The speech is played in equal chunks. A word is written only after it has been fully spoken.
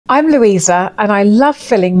I'm Louisa and I love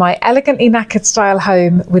filling my Elegantly Knackered Style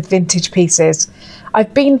home with vintage pieces.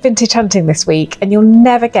 I've been vintage hunting this week and you'll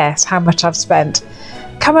never guess how much I've spent.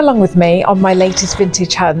 Come along with me on my latest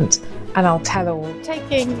vintage hunt and I'll tell all.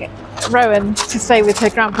 Taking Rowan to stay with her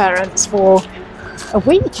grandparents for a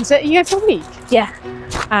week, is it? You go for a week? Yeah.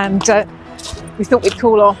 And we thought we'd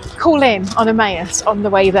call in on Emmaus on the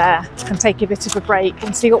way there and take a bit of a break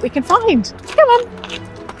and see what we can find. Come on.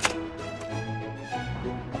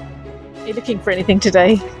 Are you looking for anything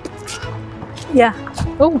today? Yeah.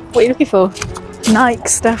 Oh, what are you looking for? Nike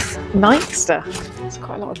stuff. Nike stuff? There's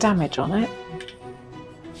quite a lot of damage on it.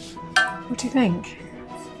 What do you think?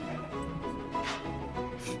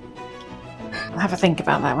 I'll have a think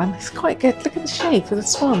about that one. It's quite good. Look at the shape of the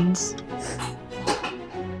swans.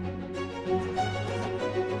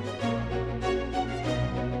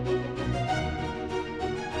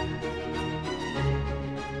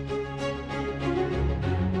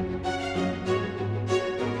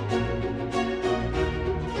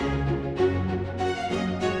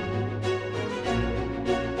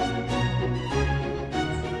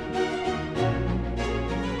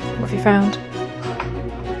 What have you found?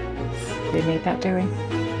 We need that, do we?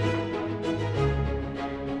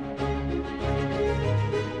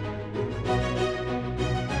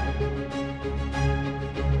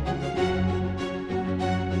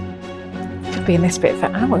 Could be in this bit for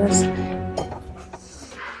hours.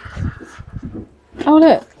 Oh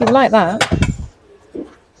look, you like that?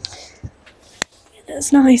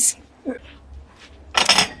 That's nice.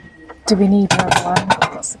 Do we need another one?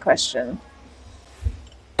 That's the question.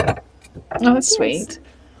 Oh, that's sweet.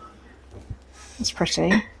 That's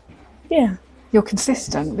pretty. Yeah. You're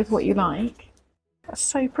consistent with what you like. That's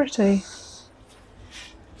so pretty.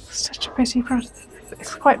 Such a pretty product.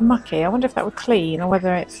 It's quite mucky. I wonder if that would clean or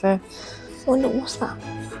whether it's a... I wonder, what's that?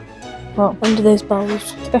 What? Under those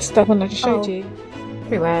bowls. That's the one I just showed Oh. you.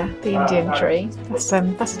 Everywhere, the Indian tree. That's a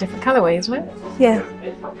different colourway, isn't it? Yeah.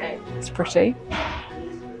 It's pretty.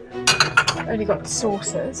 Only got the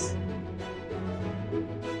saucers.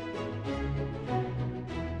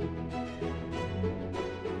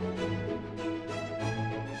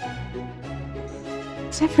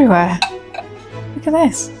 It's everywhere. Look at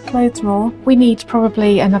this. Loads more. We need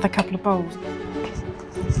probably another couple of bowls. Do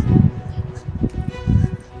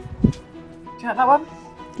you like that one?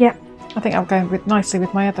 Yeah. I think I'll go with nicely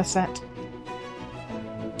with my other set.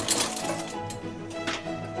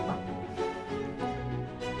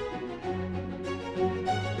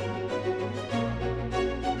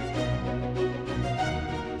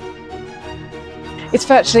 It's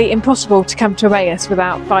virtually impossible to come to Emmaus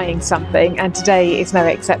without buying something, and today is no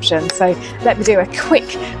exception. So let me do a quick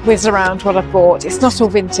whiz around what I've bought. It's not all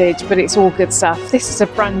vintage, but it's all good stuff. This is a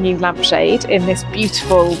brand new lampshade in this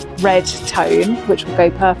beautiful red tone, which will go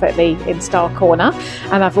perfectly in Star Corner.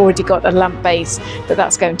 And I've already got a lamp base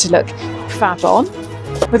that's going to look fab on.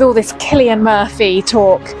 With all this Cillian Murphy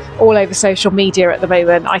talk all over social media at the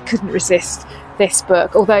moment, I couldn't resist this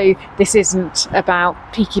book. Although this isn't about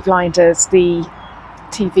Peaky Blinders, the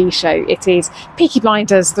TV show, it is Peaky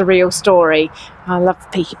Blinders, the real story. I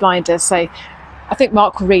love Peaky Blinders, so I think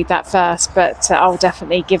Mark will read that first, but I'll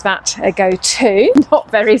definitely give that a go too.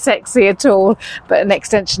 Not very sexy at all, but an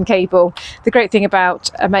extension cable. The great thing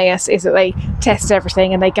about Emmaus is that they test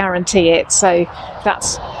everything and they guarantee it, so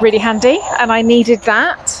that's really handy, and I needed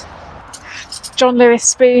that. John Lewis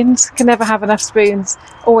spoons, can never have enough spoons,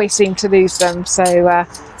 always seem to lose them, so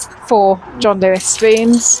 4 John Lewis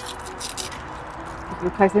spoons.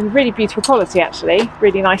 In really beautiful quality, actually,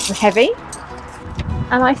 really nice and heavy.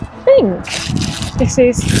 And I think this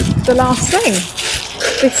is the last thing.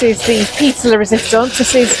 This is the piece de la resistance.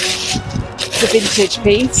 This is the vintage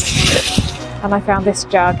piece, and I found this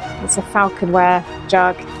jug. It's a falconware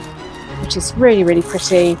jug, which is really, really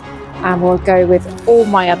pretty, and will go with all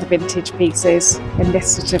my other vintage pieces in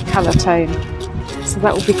this sort of colour tone. So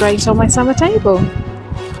that will be great on my summer table.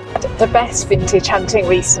 The best vintage hunting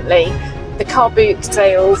recently. The car boot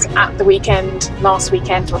sales at the weekend, last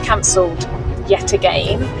weekend, were cancelled yet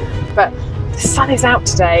again, but the sun is out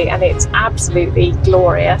today and it's absolutely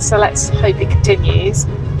glorious, so let's hope it continues.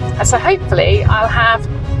 And so hopefully I'll have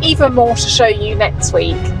even more to show you next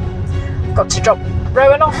week. I've got to drop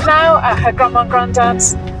Rowan off now at her grandma and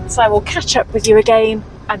granddad's, so I will catch up with you again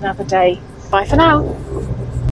another day. Bye for now.